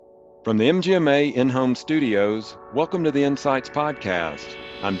From the MGMA in-home studios, welcome to the Insights Podcast.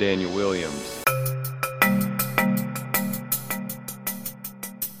 I'm Daniel Williams.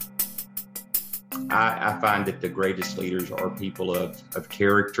 I find that the greatest leaders are people of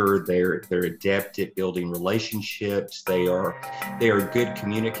character. They're adept at building relationships. They are good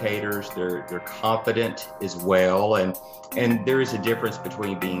communicators. They're confident as well. And there is a difference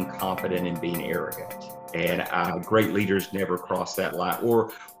between being confident and being arrogant. And great leaders never cross that line,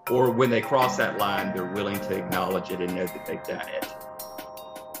 or when they cross that line, they're willing to acknowledge it and know that they've done it.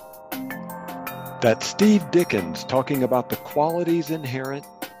 That's Steve Dickens talking about the qualities inherent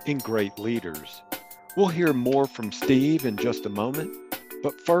in great leaders. We'll hear more from Steve in just a moment,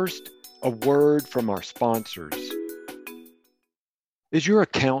 but first, a word from our sponsors. Is your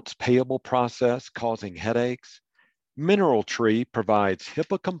accounts payable process causing headaches? MineralTree provides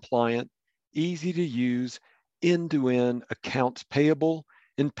HIPAA-compliant, easy-to-use, end-to-end accounts payable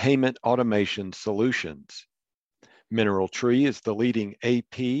and payment automation solutions. MineralTree is the leading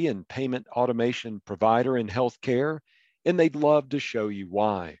AP and payment automation provider in healthcare, and they'd love to show you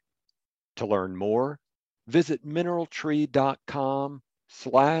why. To learn more, visit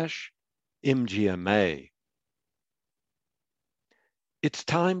mineraltree.com/MGMA. It's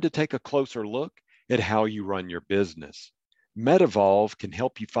time to take a closer look at how you run your business. MedEvolve can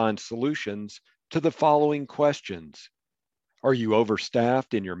help you find solutions to the following questions. Are you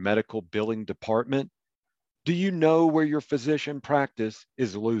overstaffed in your medical billing department? Do you know where your physician practice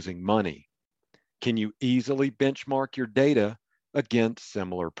is losing money? Can you easily benchmark your data against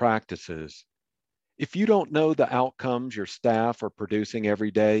similar practices? If you don't know the outcomes your staff are producing every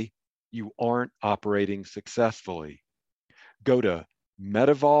day, you aren't operating successfully. Go to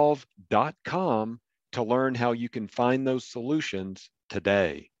medevolve.com to learn how you can find those solutions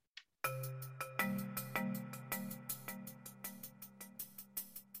today.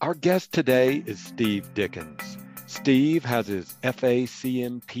 Our guest today is Steve Dickens. Steve has his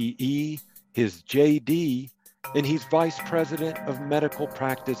FACMPE, his JD, and he's Vice President of Medical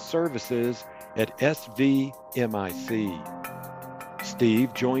Practice Services at SVMIC.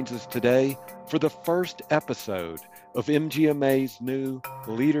 Steve joins us today for the first episode of MGMA's new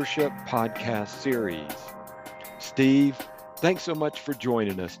Leadership Podcast series. Steve, thanks so much for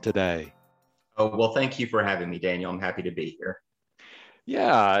joining us today. Oh, well, thank you for having me, Daniel. I'm happy to be here.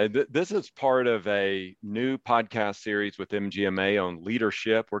 Yeah, this is part of a new podcast series with MGMA on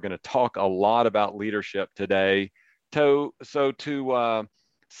leadership. We're going to talk a lot about leadership today. So to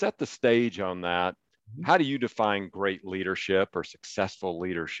set the stage on that, how do you define great leadership or successful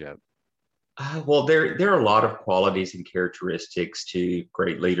leadership? Well, there are a lot of qualities and characteristics to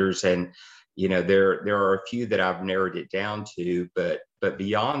great leaders, and there are a few that I've narrowed it down to. But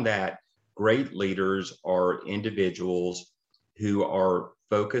beyond that, great leaders are individuals who are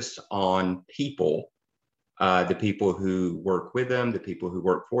focused on people, the people who work with them, the people who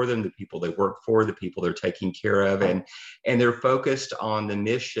work for them, the people they work for, the people they're taking care of, and they're focused on the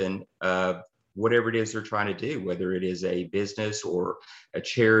mission of whatever it is they're trying to do, whether it is a business or a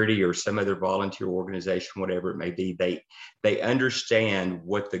charity or some other volunteer organization, whatever it may be. They understand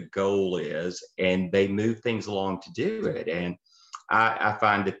what the goal is and they move things along to do it. And I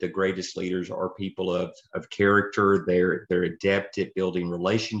find that the greatest leaders are people of character. They're adept at building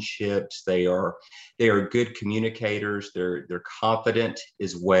relationships. They are good communicators. They're confident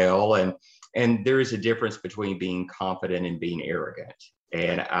as well. And there is a difference between being confident and being arrogant.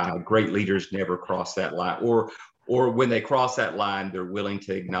 And great leaders never cross that line, or when they cross that line, they're willing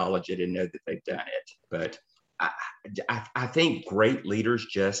to acknowledge it and know that they've done it. But I think great leaders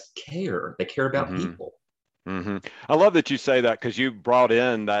just care. They care about people. Mm-hmm. I love that you say that, because you brought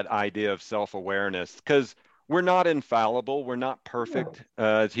in that idea of self-awareness, because we're not infallible. We're not perfect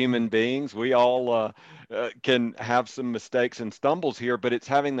as human beings. We all can have some mistakes and stumbles here, but it's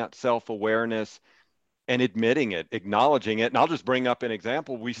having that self-awareness and admitting it, acknowledging it. And I'll just bring up an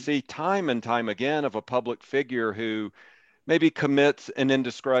example. We see time and time again of a public figure who maybe commits an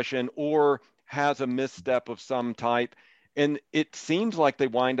indiscretion or has a misstep of some type. And it seems like they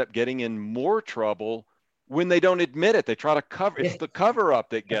wind up getting in more trouble when they don't admit it. They try to cover. It's the cover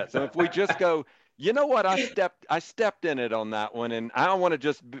up that gets them. If we just go, you know what, I stepped in it on that one, and I don't want to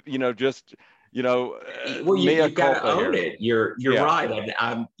just well, you've got to own it. You're right.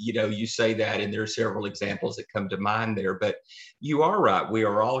 And you say that, and there are several examples that come to mind there, but you are right. We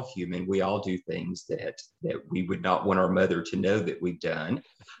are all human. We all do things that we would not want our mother to know that we've done.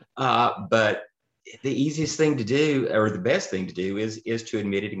 But the easiest thing to do, or the best thing to do, is to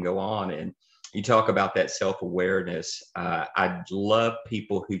admit it and go on. And you talk about that self-awareness. I love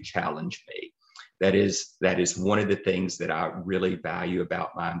people who challenge me, that is one of the things that I really value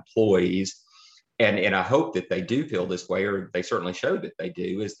about my employees. And I hope that they do feel this way, or they certainly show that they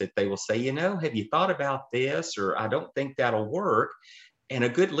do, is that they will say, have you thought about this? Or I don't think that'll work. And a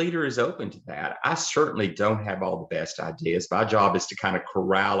good leader is open to that. I certainly don't have all the best ideas. My job is to kind of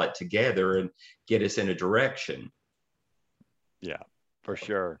corral it together and get us in a direction. Yeah, for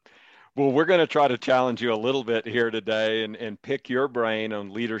sure. Well, we're going to try to challenge you a little bit here today and pick your brain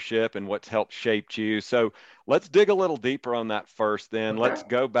on leadership and what's helped shape you. So let's dig a little deeper on that first, then. Okay. Let's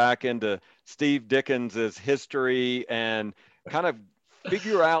go back into Steve Dickens's history and kind of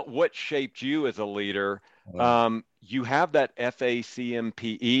figure out what shaped you as a leader. You have that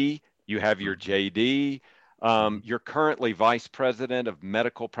FACMPE, you have your JD. You're currently Vice President of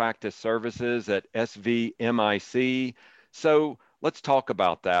Medical Practice Services at SVMIC. So let's talk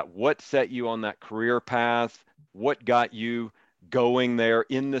about that. What set you on that career path? What got you going there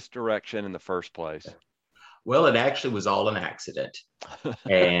in this direction in the first place? Well, it actually was all an accident,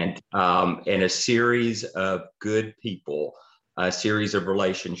 and a series of good people, a series of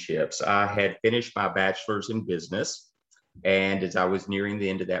relationships. I had finished my bachelor's in business, and as I was nearing the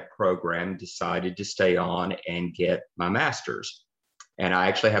end of that program, decided to stay on and get my master's. And I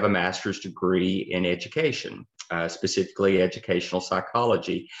actually have a master's degree in education, specifically educational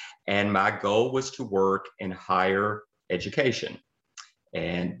psychology. And my goal was to work in higher education,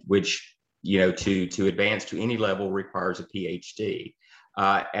 and which, to advance to any level requires a PhD.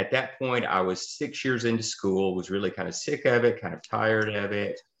 At that point, I was 6 years into school, was really kind of sick of it, kind of tired of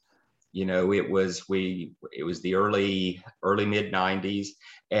it. It was the early mid 90s,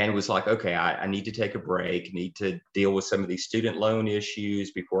 and it was like, okay, I need to take a break, need to deal with some of these student loan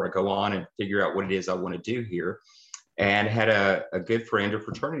issues before I go on and figure out what it is I want to do here. And had a good friend, a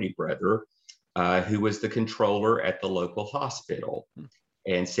fraternity brother, who was the controller at the local hospital,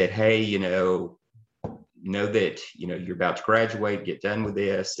 and said, hey, know that you're about to graduate, get done with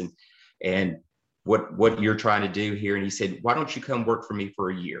this, and what you're trying to do here. And he said, why don't you come work for me for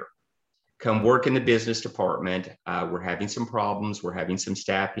a year? Come work in the business department. We're having some problems. We're having some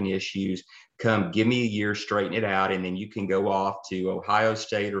staffing issues. Come give me a year, straighten it out, and then you can go off to Ohio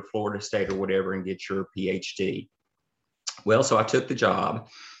State or Florida State or whatever and get your PhD. Well, so I took the job,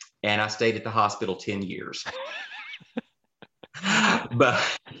 and I stayed at the hospital 10 years. But,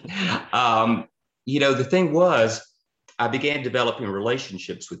 the thing was, I began developing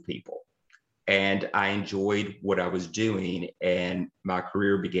relationships with people, and I enjoyed what I was doing, and my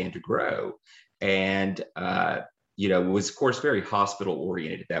career began to grow. And, it was, of course, very hospital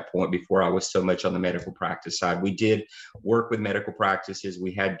oriented at that point before I was so much on the medical practice side. We did work with medical practices.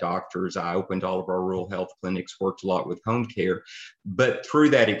 We had doctors. I opened all of our rural health clinics, worked a lot with home care. But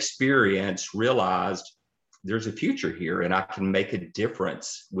through that experience, realized there's a future here, and I can make a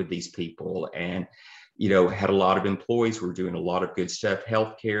difference with these people. And had a lot of employees who were doing a lot of good stuff.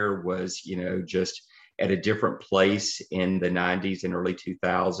 Healthcare was, just at a different place in the 90s and early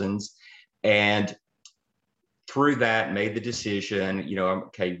 2000s. And through that, made the decision, I'm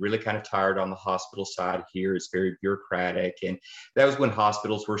really kind of tired on the hospital side here. It's very bureaucratic. And that was when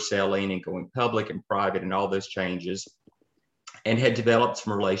hospitals were selling and going public and private and all those changes, and had developed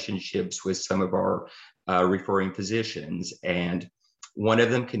some relationships with some of our referring physicians. And one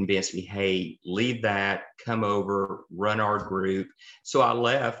of them convinced me, hey, leave that, come over, run our group. So I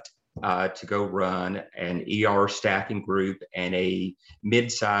left to go run an ER staffing group and a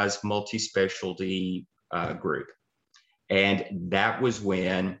mid-sized multi-specialty group. And that was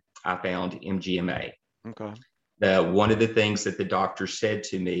when I found MGMA. Okay. One of the things that the doctor said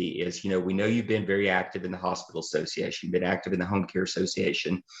to me is, we know you've been very active in the hospital association, been active in the home care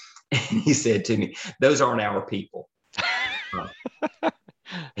association. And he said to me, those aren't our people.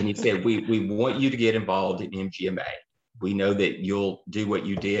 And he said, we want you to get involved in MGMA. We know that you'll do what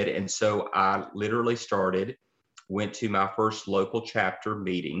you did. And so I literally went to my first local chapter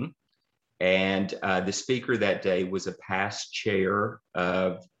meeting. And the speaker that day was a past chair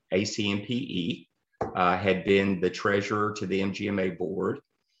of ACMPE, had been the treasurer to the MGMA board.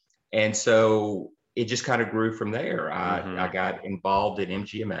 And so it just kind of grew from there. I got involved in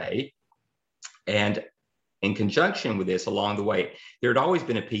MGMA, and in conjunction with this, along the way, there had always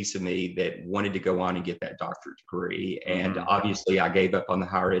been a piece of me that wanted to go on and get that doctorate degree. And obviously I gave up on the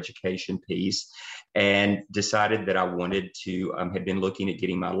higher education piece and decided that I wanted to, had been looking at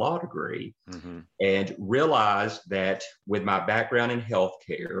getting my law degree, and realized that with my background in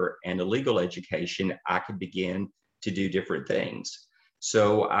healthcare and a legal education, I could begin to do different things.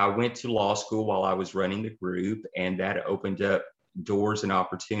 So I went to law school while I was running the group, and that opened up doors and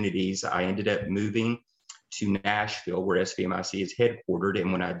opportunities. I ended up moving to Nashville, where SVMIC is headquartered.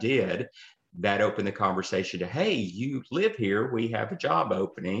 And when I did, that opened the conversation to, hey, you live here, we have a job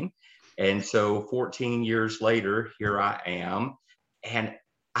opening. And so 14 years later, here I am. And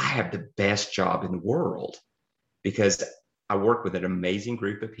I have the best job in the world because I work with an amazing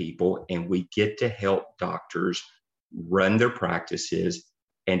group of people and we get to help doctors run their practices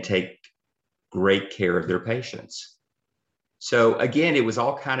and take great care of their patients. So again, it was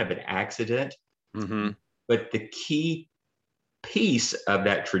all kind of an accident, but the key piece of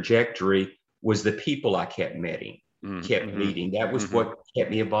that trajectory was the people I kept meeting. That was what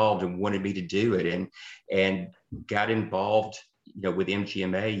kept me involved and wanted me to do it, and got involved, with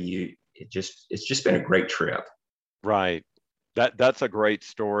MGMA. It's just been a great trip. Right. That's a great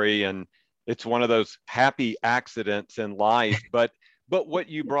story, and it's one of those happy accidents in life. But what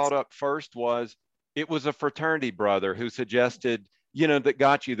you brought up first was it was a fraternity brother who suggested, that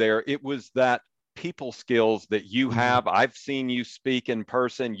got you there. It was that people skills that you have. I've seen you speak in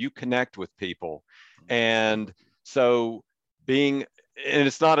person. You connect with people, and so and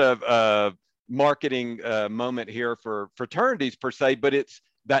it's not a marketing moment here for fraternities per se, but it's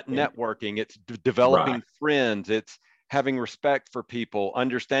that networking, it's developing friends, it's having respect for people,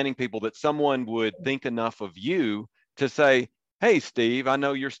 understanding people, that someone would think enough of you to say, hey, Steve, I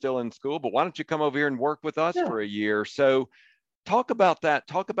know you're still in school, but why don't you come over here and work with us for a year? So talk about that.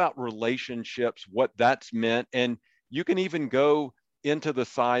 Talk about relationships, what that's meant. And you can even go into the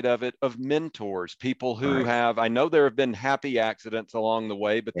side of it of mentors, people who have, I know there have been happy accidents along the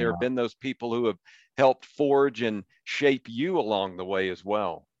way, but there have been those people who have helped forge and shape you along the way as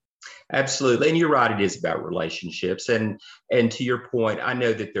well. Absolutely. And you're right, it is about relationships. And to your point, I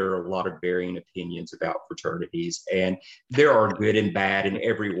know that there are a lot of varying opinions about fraternities, and there are good and bad in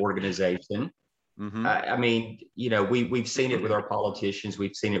every organization. I mean, we've seen it with our politicians,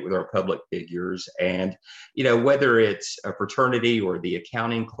 we've seen it with our public figures, and, whether it's a fraternity or the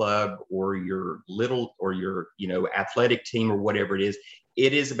accounting club or your athletic team or whatever it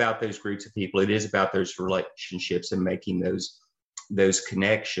is about those groups of people. It is about those relationships and making those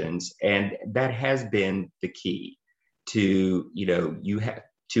connections. And that has been the key to, you have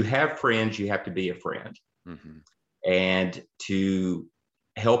to have friends, you have to be a friend, and to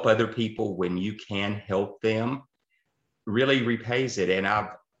help other people when you can help them really repays it. And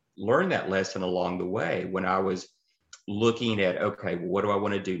I've learned that lesson along the way when I was looking at, okay, what do I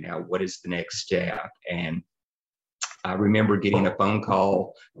want to do now? What is the next step? And I remember getting a phone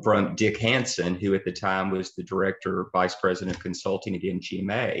call from Dick Hansen, who at the time was the director, vice president of consulting at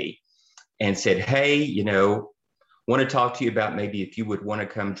MGMA, and said, hey, want to talk to you about maybe if you would want to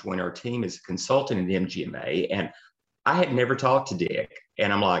come join our team as a consultant at MGMA. And I had never talked to Dick.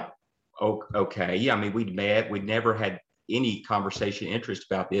 And I'm like, oh, okay. Yeah, I mean, we'd met. We'd never had any conversation, interest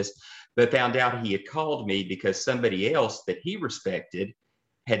about this, but found out he had called me because somebody else that he respected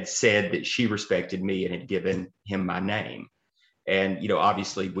had said that she respected me and had given him my name. And,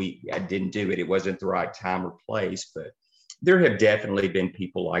 obviously I didn't do it. It wasn't the right time or place, but there have definitely been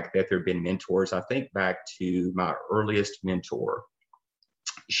people like that. There have been mentors. I think back to my earliest mentor.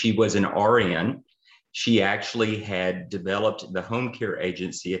 She was an RN. She actually had developed the home care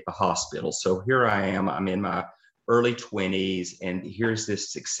agency at the hospital. So here I am, I'm in my early 20s, and here's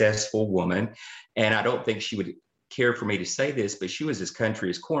this successful woman. And I don't think she would care for me to say this, but she was as country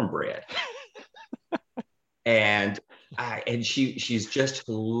as cornbread. and she's just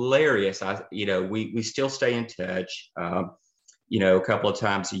hilarious. We still stay in touch, a couple of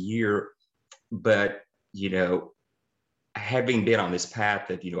times a year, but, having been on this path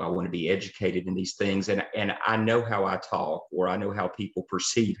of, I want to be educated in these things, and I know how I talk, or I know how people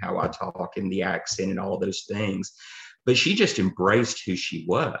perceive how I talk, and the accent and all of those things. But she just embraced who she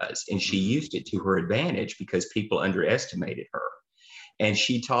was, and she used it to her advantage because people underestimated her. And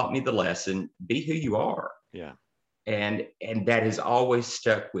she taught me the lesson: be who you are. Yeah. And that has always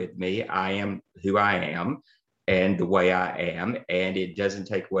stuck with me. I am who I am and the way I am, and it doesn't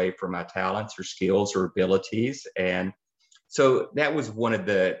take away from my talents or skills or abilities. And so that was one of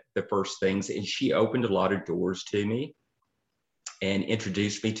the first things. And she opened a lot of doors to me and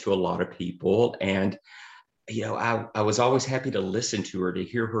introduced me to a lot of people. And, I was always happy to listen to her, to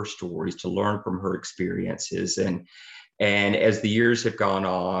hear her stories, to learn from her experiences. And as the years have gone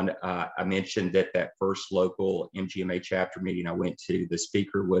on, I mentioned that first local MGMA chapter meeting I went to, the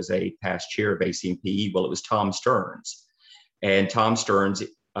speaker was a past chair of ACMPE. Well, it was Tom Stearns. And Tom Stearns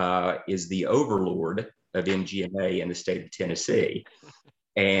is the overlord of MGMA in the state of Tennessee.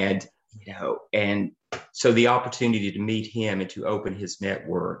 And, and so the opportunity to meet him and to open his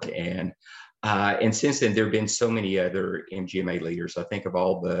network. And since then, there have been so many other MGMA leaders. I think of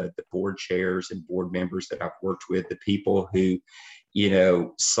all the board chairs and board members that I've worked with, the people who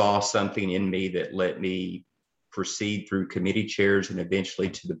saw something in me that let me proceed through committee chairs and eventually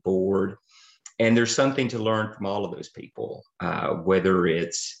to the board. And there's something to learn from all of those people, whether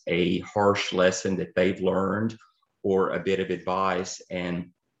it's a harsh lesson that they've learned or a bit of advice. And,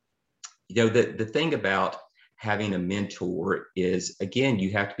 the thing about having a mentor is, again,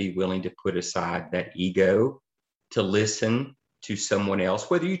 you have to be willing to put aside that ego to listen to someone else.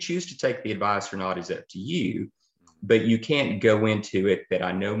 Whether you choose to take the advice or not is up to you, but you can't go into it that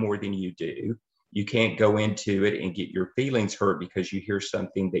I know more than you do. You can't go into it and get your feelings hurt because you hear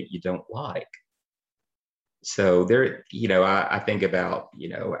something that you don't like. So there, I think about,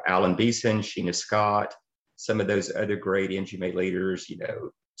 Alan Beeson, Sheena Scott, some of those other great MGMA leaders,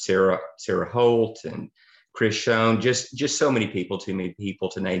 Sarah Holt and Chris Schoen, just so many people, too many people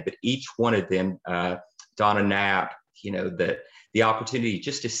to name, but each one of them, Donna Knapp, the opportunity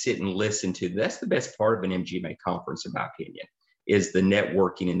just to sit and listen to, that's the best part of an MGMA conference, in my opinion, is the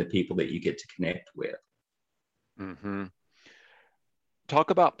networking and the people that you get to connect with. Mm-hmm. Talk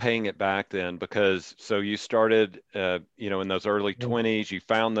about paying it back then, because so you started, in those early 20s, you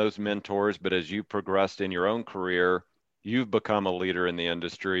found those mentors, but as you progressed in your own career, you've become a leader in the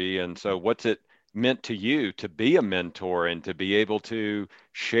industry. And so what's it meant to you to be a mentor and to be able to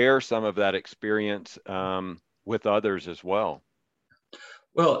share some of that experience with others as well?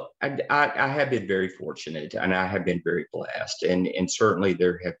 Well, I have been very fortunate and I have been very blessed. And certainly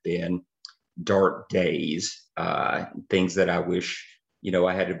there have been dark days, things that I wish,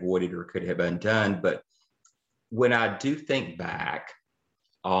 I had avoided or could have undone. But when I do think back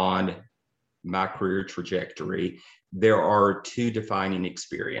on my career trajectory, there are two defining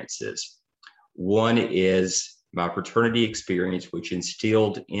experiences. One is my fraternity experience, which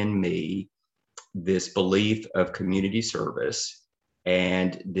instilled in me this belief of community service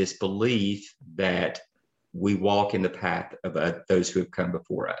and this belief that we walk in the path of those who have come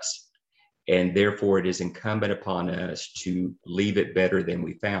before us. And therefore, it is incumbent upon us to leave it better than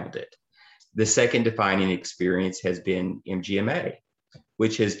we found it. The second defining experience has been MGMA,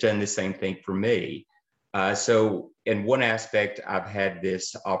 which has done the same thing for me. So in one aspect, I've had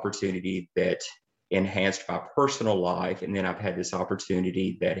this opportunity that enhanced my personal life. And then I've had this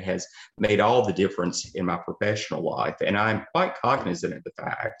opportunity that has made all the difference in my professional life. And I'm quite cognizant of the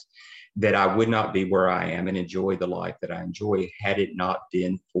fact that I would not be where I am and enjoy the life that I enjoy had it not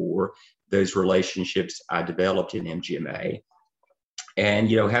been for those relationships I developed in MGMA.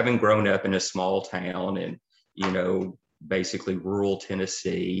 And, having grown up in a small town and, basically rural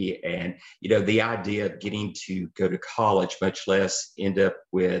Tennessee, and, the idea of getting to go to college, much less end up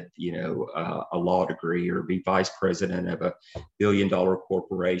with, a law degree or be vice president of a billion-dollar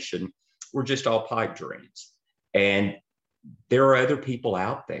corporation, were just all pipe dreams. And there are other people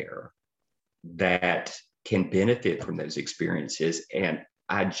out there that can benefit from those experiences. And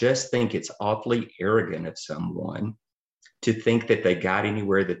I just think it's awfully arrogant of someone to think that they got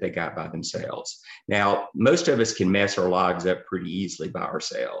anywhere that they got by themselves. Now, most of us can mess our lives up pretty easily by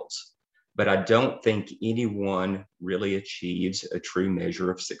ourselves, but I don't think anyone really achieves a true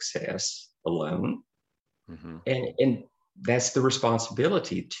measure of success alone. Mm-hmm. And that's the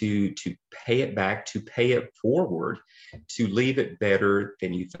responsibility to pay it back, to pay it forward, to leave it better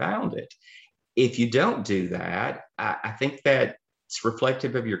than you found it. If you don't do that, I think that it's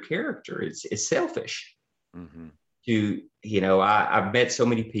reflective of your character. It's selfish. Mm-hmm. I've met so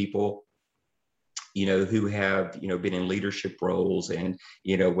many people, who have, been in leadership roles, and,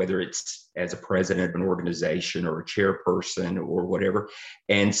 whether it's as a president of an organization or a chairperson or whatever,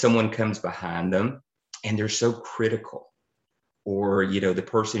 and someone comes behind them and they're so critical, or, the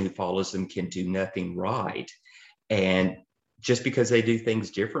person who follows them can do nothing right. And just because they do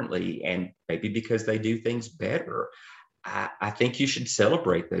things differently, and maybe because they do things better, I think you should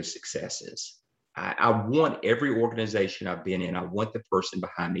celebrate those successes. I want every organization I've been in, I want the person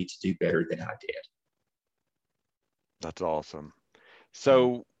behind me to do better than I did. That's awesome.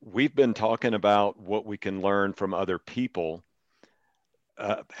 So we've been talking about what we can learn from other people.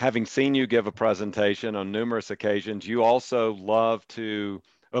 Having seen you give a presentation on numerous occasions, you also love to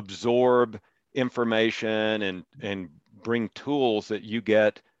absorb information and bring tools that you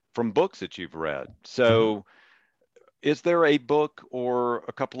get from books that you've read. So is there a book or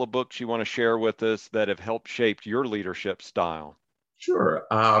a couple of books you want to share with us that have helped shape your leadership style? Sure.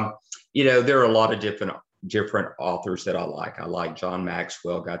 There are a lot of different authors that I like. I like John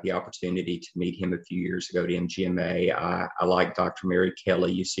Maxwell, got the opportunity to meet him a few years ago at MGMA. I like Dr. Mary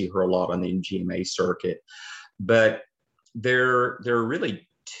Kelly. You see her a lot on the MGMA circuit. But there are really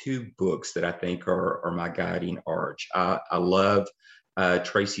two books that I think are my guiding arch. I love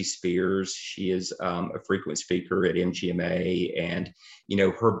Tracy Spears. She is a frequent speaker at MGMA, and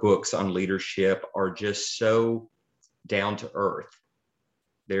her books on leadership are just so down to earth.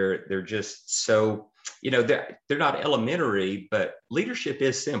 They're just so they're not elementary, but leadership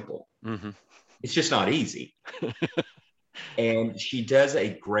is simple. Mm-hmm. It's just not easy. And she does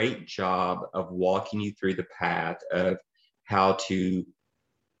a great job of walking you through the path of how to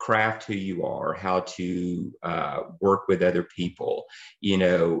craft who you are, how to work with other people,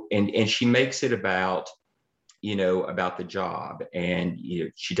 and she makes it about the job. And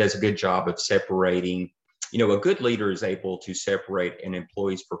she does a good job of separating. A good leader is able to separate an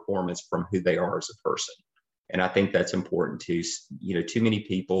employee's performance from who they are as a person. And I think that's important too. Too many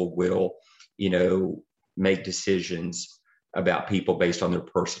people will make decisions about people based on their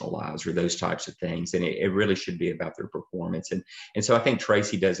personal lives or those types of things. And it really should be about their performance. And so I think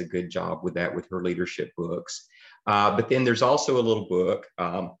Tracy does a good job with that, with her leadership books. But then there's also a little book,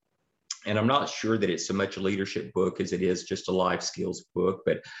 and I'm not sure that it's so much a leadership book as it is just a life skills book,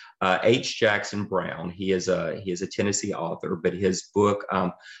 but H. Jackson Brown, he is a Tennessee author, but his book,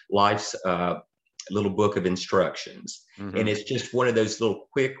 Life's Little Book of Instructions. Mm-hmm. And it's just one of those little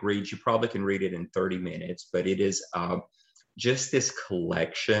quick reads. You probably can read it in 30 minutes, but it is just this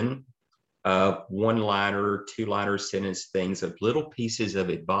collection of one-liner, two-liner sentence things, of little pieces of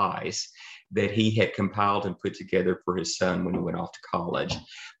advice that he had compiled and put together for his son when he went off to college.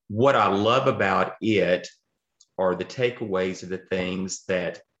 What I love about it are the takeaways of the things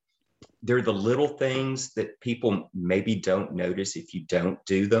that they're the little things that people maybe don't notice if you don't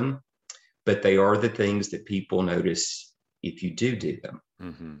do them, but they are the things that people notice if you do them.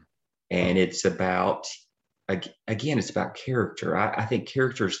 Mm-hmm. And it's about, again, it's about character. I think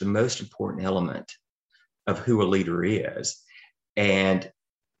character is the most important element of who a leader is. And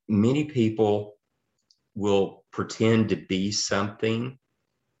many people will pretend to be something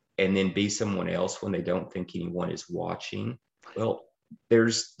and then be someone else when they don't think anyone is watching. Well,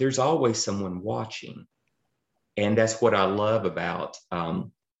 there's always someone watching. And that's what I love about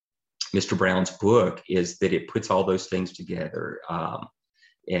Mr. Brown's book, is that it puts all those things together.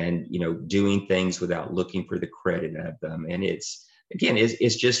 And doing things without looking for the credit of them. And it's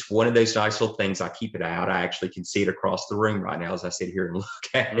just one of those nice little things. I keep it out. I actually can see it across the room right now as I sit here and look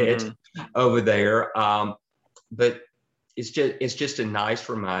at it over there. But it's just a nice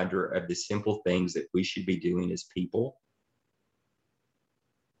reminder of the simple things that we should be doing as people.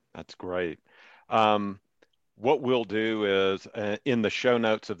 That's great. What we'll do is in the show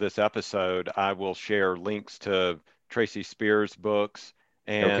notes of this episode, I will share links to Tracy Spears' books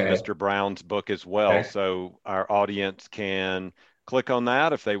and Mr. Brown's book as well. Okay. So our audience can click on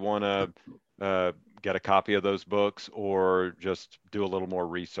that if they want to get a copy of those books or just do a little more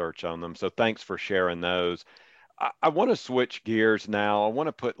research on them. So thanks for sharing those. I want to switch gears now. I want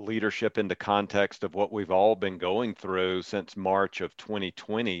to put leadership into context of what we've all been going through since March of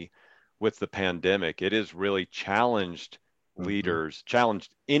 2020 with the pandemic. It has really challenged leaders,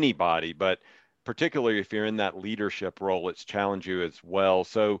 challenged anybody, but particularly if you're in that leadership role, it's challenged you as well.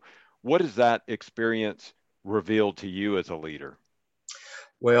 So what has that experience revealed to you as a leader?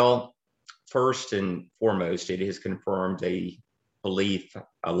 Well, first and foremost, it has confirmed a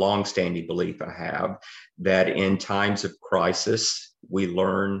longstanding belief I have, that in times of crisis, we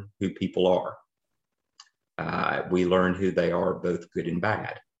learn who people are. We learn who they are, both good and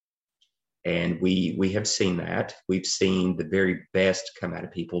bad. And we have seen that. We've seen the very best come out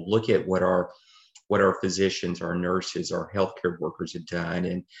of people. Look at what our physicians, our nurses, our healthcare workers have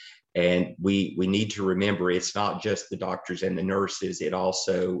done. And we need to remember, it's not just the doctors and the nurses. It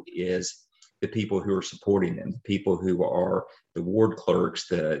also is the people who are supporting them, the people who are the ward clerks,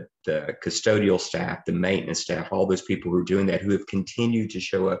 the custodial staff, the maintenance staff, all those people who are doing that, who have continued to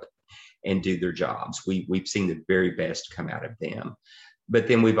show up and do their jobs. We've seen the very best come out of them. But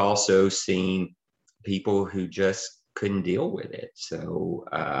then we've also seen people who just couldn't deal with it. So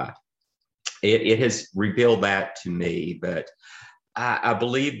it has revealed that to me. But I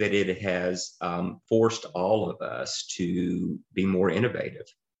believe that it has forced all of us to be more innovative,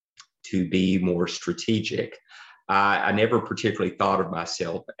 to be more strategic. I never particularly thought of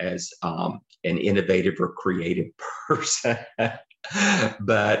myself as an innovative or creative person,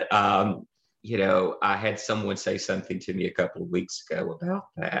 but I had someone say something to me a couple of weeks ago about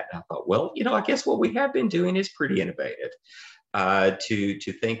that. I thought, well, I guess what we have been doing is pretty innovative.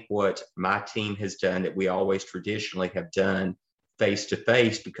 To think what my team has done that we always traditionally have done face to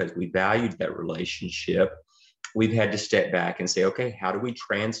face because we valued that relationship. We've had to step back and say, okay, how do we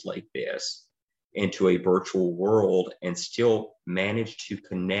translate this into a virtual world and still manage to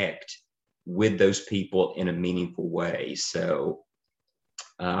connect with those people in a meaningful way? So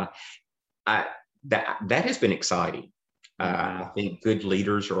I, that has been exciting. Mm-hmm. I think good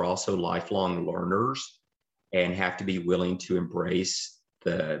leaders are also lifelong learners and have to be willing to embrace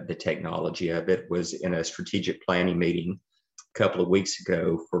the technology of it. Was in a strategic planning meeting a couple of weeks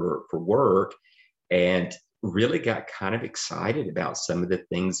ago for work, and really got kind of excited about some of the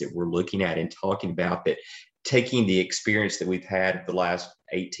things that we're looking at and talking about, that taking the experience that we've had the last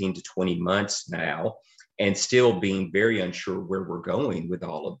 18 to 20 months now and still being very unsure where we're going with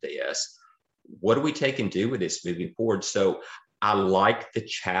all of this. What do we take and do with this moving forward? So I like the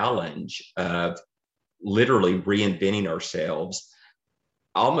challenge of literally reinventing ourselves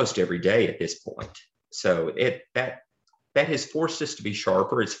almost every day at this point. So that has forced us to be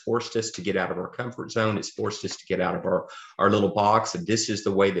sharper. It's forced us to get out of our comfort zone. It's forced us to get out of our little box of this is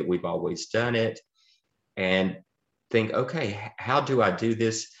the way that we've always done it, and think, okay, how do I do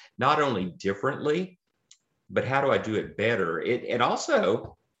this not only differently, but how do I do it better? And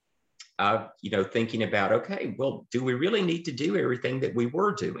also, thinking about, okay, well, do we really need to do everything that we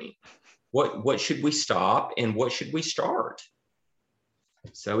were doing? What should we stop and what should we start?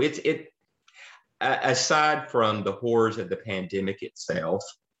 So aside from the horrors of the pandemic itself,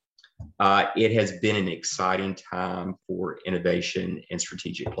 it has been an exciting time for innovation and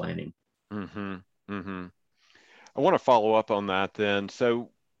strategic planning. Mm-hmm. Mm-hmm. I want to follow up on that then. So,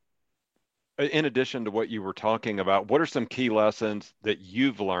 in addition to what you were talking about, what are some key lessons that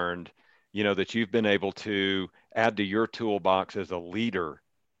you've learned, that you've been able to add to your toolbox as a leader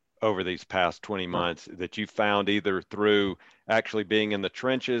over these past 20 months that you found either through actually being in the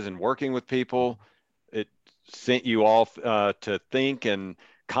trenches and working with people? It sent you off to think and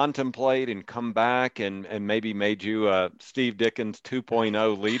contemplate and come back and maybe made you a Steve Dickens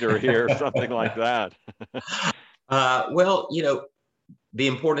 2.0 leader here, something like that. Well, the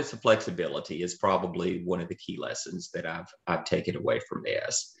importance of flexibility is probably one of the key lessons that I've taken away from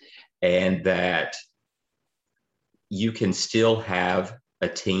this, and that you can still have a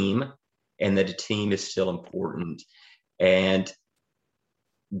team, and that a team is still important, and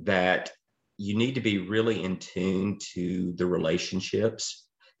that you need to be really in tune to the relationships.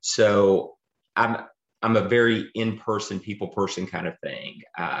 So I'm a very in-person, people person kind of thing.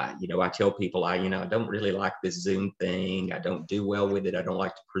 I tell people I don't really like this Zoom thing. I don't do well with it. I don't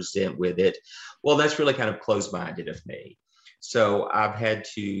like to present with it. Well, that's really kind of closed-minded of me. So I've had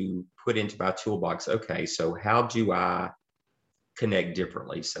to put into my toolbox, okay, so how do I connect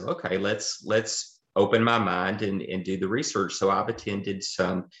differently? So, okay, let's open my mind and do the research. So I've attended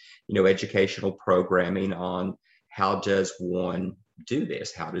some, educational programming on how does one do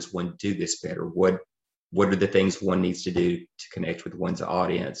this? How does one do this better? What are the things one needs to do to connect with one's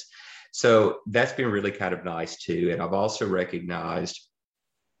audience? So that's been really kind of nice too. And I've also recognized,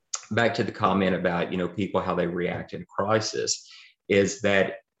 back to the comment about, people, how they react in crisis, is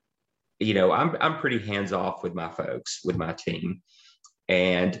that, I'm pretty hands off with my folks, with my team.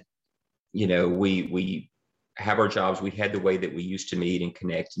 And, we have our jobs. We had the way that we used to meet and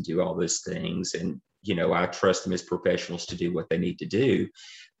connect and do all those things. And, I trust them as professionals to do what they need to do.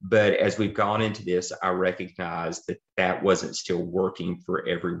 But as we've gone into this, I recognize that wasn't still working for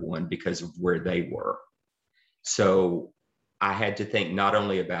everyone because of where they were. So I had to think not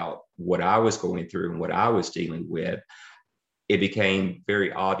only about what I was going through and what I was dealing with. It became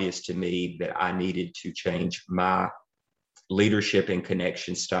very obvious to me that I needed to change my leadership and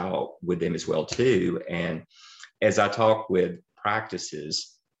connection style with them as well too. And as I talk with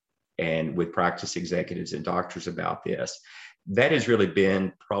practices and with practice executives and doctors about this, that has really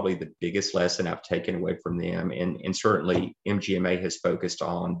been probably the biggest lesson I've taken away from them. And certainly MGMA has focused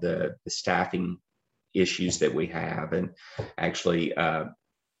on the staffing issues that we have. And actually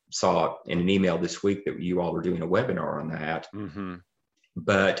saw in an email this week that you all are doing a webinar on that. Mm-hmm.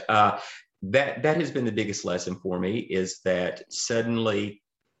 But that has been the biggest lesson for me, is that suddenly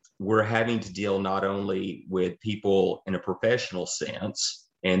we're having to deal not only with people in a professional sense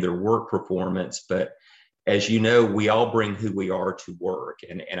and their work performance, but as you know, we all bring who we are to work.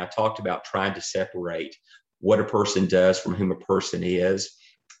 And I talked about trying to separate what a person does from whom a person is.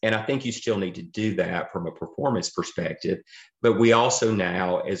 And I think you still need to do that from a performance perspective. But we also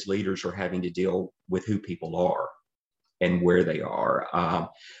now, as leaders, are having to deal with who people are and where they are.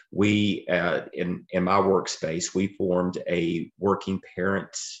 We, in my workspace, we formed a working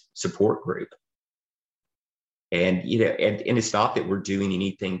parents support group. And and it's not that we're doing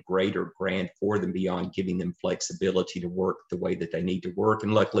anything great or grand for them beyond giving them flexibility to work the way that they need to work,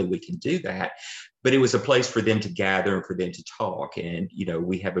 and luckily we can do that. But it was a place for them to gather and for them to talk. And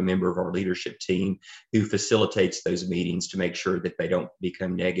we have a member of our leadership team who facilitates those meetings to make sure that they don't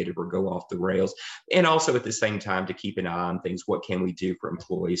become negative or go off the rails, and also at the same time to keep an eye on things. What can we do for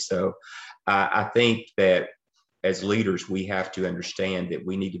employees? So I think that as leaders, we have to understand that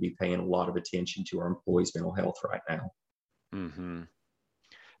we need to be paying a lot of attention to our employees' mental health right now. Mm-hmm.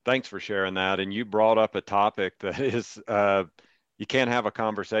 Thanks for sharing that. And you brought up a topic that is, you can't have a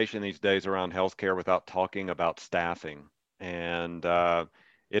conversation these days around healthcare without talking about staffing. And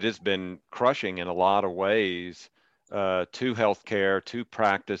it has been crushing in a lot of ways to healthcare, to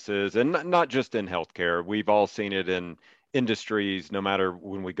practices, and not just in healthcare. We've all seen it in industries, no matter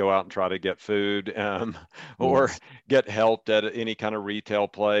when we go out and try to get food or Yes. get helped at any kind of retail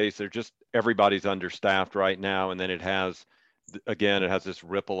place. They're just, everybody's understaffed right now. And then it has, again, it has this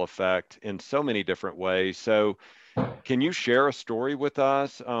ripple effect in so many different ways. So can you share a story with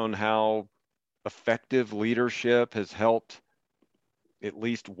us on how effective leadership has helped at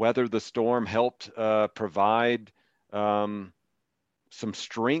least weather the storm, helped provide um, some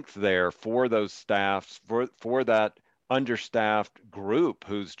strength there for those staffs, for that understaffed group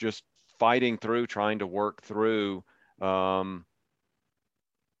who's just fighting through, trying to work um,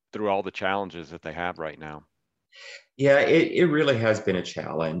 through all the challenges that they have right now? Yeah, it really has been a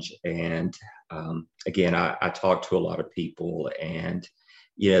challenge. And again, I talk to a lot of people, and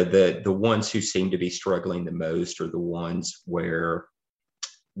the ones who seem to be struggling the most are the ones where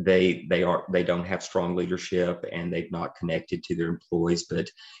they don't have strong leadership and they've not connected to their employees. But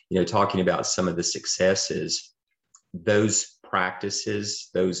talking about some of the successes, those practices,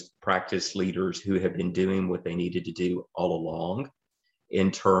 those practice leaders who have been doing what they needed to do all along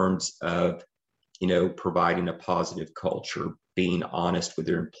in terms of providing a positive culture, being honest with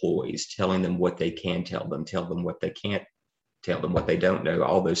their employees, telling them what they can tell them what they can't tell them, what they don't know,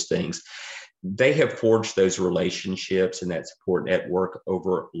 all those things. They have forged those relationships and that support network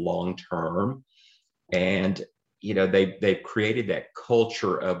over long term. And they've created that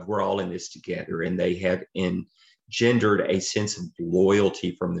culture of we're all in this together, and they have engendered a sense of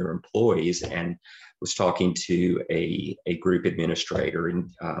loyalty from their employees. And was talking to a group administrator,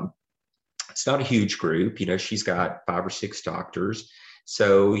 and it's not a huge group. She's got 5 or 6 doctors.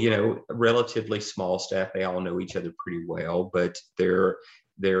 So, a relatively small staff. They all know each other pretty well, but they're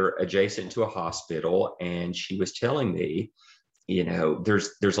adjacent to a hospital. And she was telling me,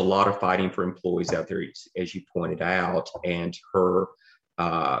 there's a lot of fighting for employees out there, as you pointed out. And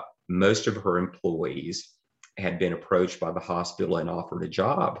most of her employees had been approached by the hospital and offered a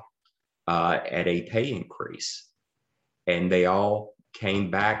job at a pay increase. And they all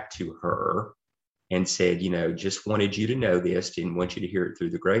came back to her and said, just wanted you to know this, didn't want you to hear it through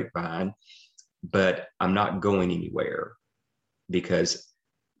the grapevine, but I'm not going anywhere because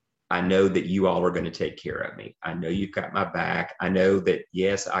I know that you all are going to take care of me. I know you've got my back. I know that,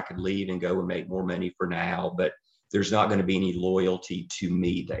 yes, I could leave and go and make more money for now, but there's not going to be any loyalty to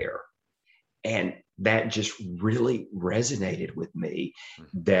me there. And that just really resonated with me,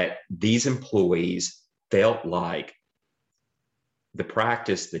 that these employees felt like the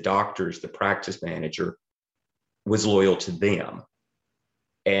practice, the doctors, the practice manager was loyal to them.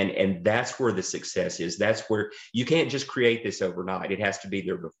 And that's where the success is. That's where you can't just create this overnight. It has to be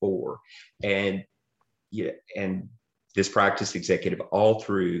there before. And and this practice executive all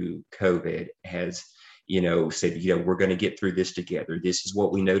through COVID has, said, we're going to get through this together. This is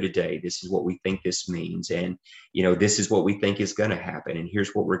what we know today. This is what we think this means. And, this is what we think is going to happen. And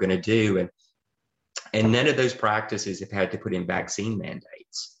here's what we're going to do. And none of those practices have had to put in vaccine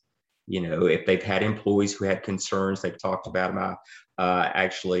mandates. If they've had employees who had concerns, they've talked about them. I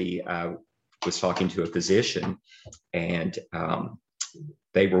actually was talking to a physician, and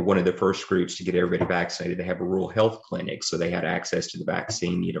they were one of the first groups to get everybody vaccinated. They have a rural health clinic, so they had access to the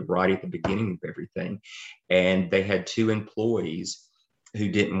vaccine, right at the beginning of everything. And they had 2 employees who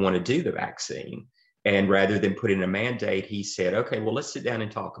didn't want to do the vaccine. And rather than put in a mandate, he said, okay, well, let's sit down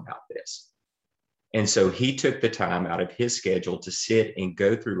and talk about this. And so he took the time out of his schedule to sit and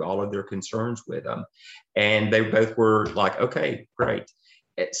go through all of their concerns with them. And they both were like, okay, great.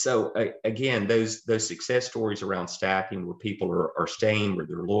 So again, those success stories around staffing, where people are staying, where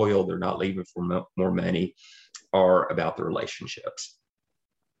they're loyal, they're not leaving for more money, are about the relationships.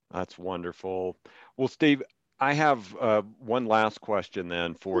 That's wonderful. Well, Steve, I have one last question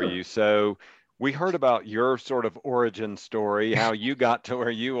then for Sure. you. So we heard about your sort of origin story, how you got to where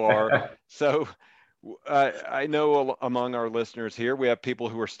you are. So I know among our listeners here, we have people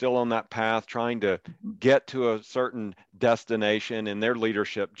who are still on that path trying to get to a certain destination in their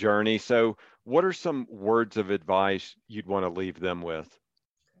leadership journey. So, what are some words of advice you'd want to leave them with?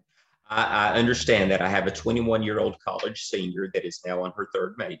 I understand that. I have a 21-year-old college senior that is now on her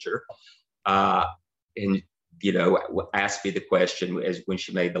third major. And, asked me the question as when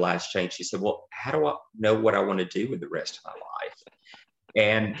she made the last change. She said, well, how do I know what I want to do with the rest of my life?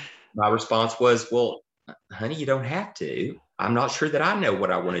 And my response was, well, honey, you don't have to. I'm not sure that I know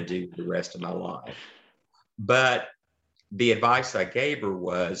what I want to do with the rest of my life. But the advice I gave her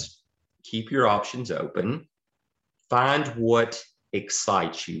was keep your options open, find what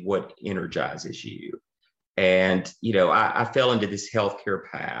excites you, what energizes you. And, I fell into this healthcare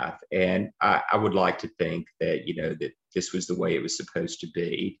path, and I would like to think that, that this was the way it was supposed to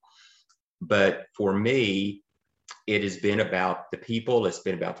be. But for me, it has been about the people. It's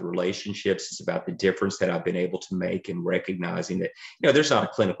been about the relationships. It's about the difference that I've been able to make in recognizing that, there's not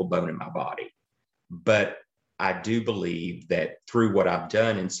a clinical bone in my body. But I do believe that through what I've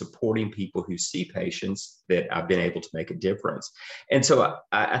done in supporting people who see patients, that I've been able to make a difference. And so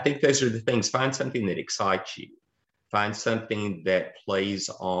I think those are the things. Find something that excites you. Find something that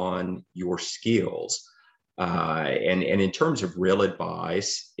plays on your skills. And in terms of real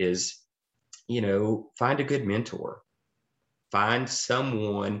advice is, find a good mentor. Find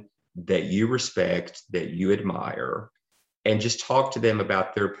someone that you respect, that you admire, and just talk to them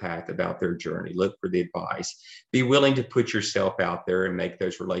about their path, about their journey. Look for the advice. Be willing to put yourself out there and make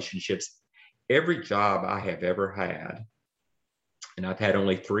those relationships. Every job I have ever had, and I've had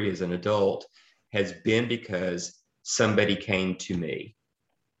only 3 as an adult, has been because somebody came to me.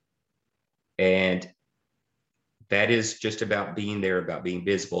 And that is just about being there, about being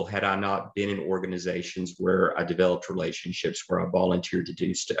visible. Had I not been in organizations where I developed relationships, where I volunteered to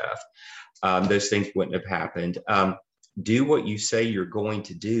do stuff, those things wouldn't have happened. Do what you say you're going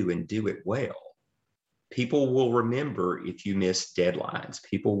to do and do it well. People will remember if you miss deadlines.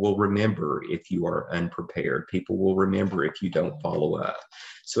 People will remember if you are unprepared. People will remember if you don't follow up.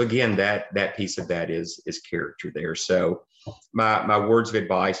 So again, that piece of that is character there. So my words of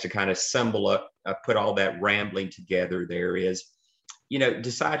advice to kind of put all that rambling together there is,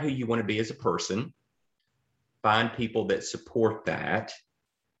 decide who you want to be as a person. Find people that support that.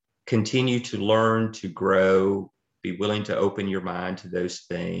 Continue to learn, to grow. Be willing to open your mind to those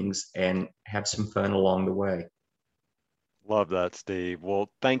things and have some fun along the way. Love that, Steve. Well,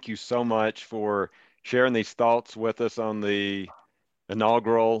 thank you so much for sharing these thoughts with us on the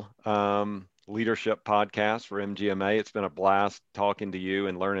inaugural leadership podcast for MGMA. It's been a blast talking to you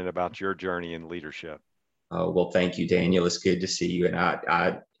and learning about your journey in leadership. Oh, well, thank you, Daniel. It's good to see you. And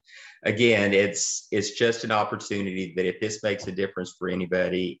I again, it's just an opportunity that if this makes a difference for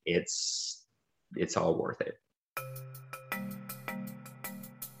anybody, it's all worth it.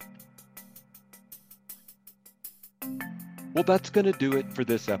 Well, that's going to do it for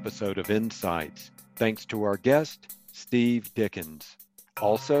this episode of Insights. Thanks to our guest, Steve Dickens.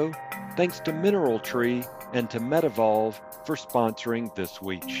 Also, thanks to Mineral Tree and to MedEvolve for sponsoring this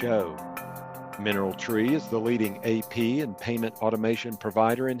week's show. Mineral Tree is the leading AP and payment automation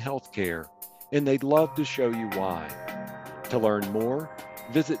provider in healthcare, and they'd love to show you why. To learn more,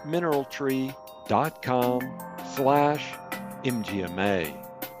 visit mineraltree.com/MGMA.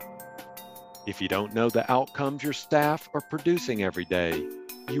 If you don't know the outcomes your staff are producing every day,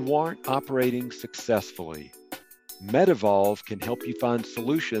 you aren't operating successfully. MedEvolve can help you find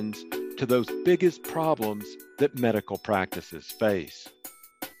solutions to those biggest problems that medical practices face.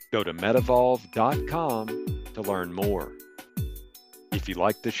 Go to medevolve.com to learn more. If you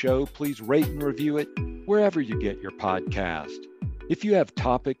like the show, please rate and review it wherever you get your podcast. If you have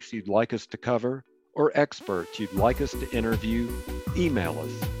topics you'd like us to cover or experts you'd like us to interview, email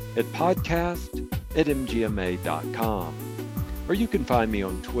us at podcast@mgma.com. Or you can find me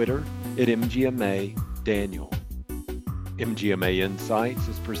on Twitter at MGMADaniel. MGMA Insights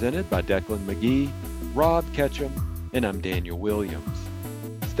is presented by Declan McGee, Rob Ketchum, and I'm Daniel Williams.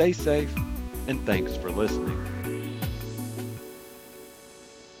 Stay safe, and thanks for listening.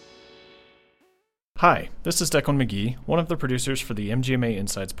 Hi, this is Declan McGee, one of the producers for the MGMA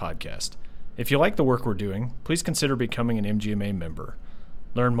Insights podcast. If you like the work we're doing, please consider becoming an MGMA member.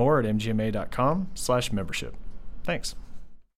 Learn more at mgma.com/membership. Thanks.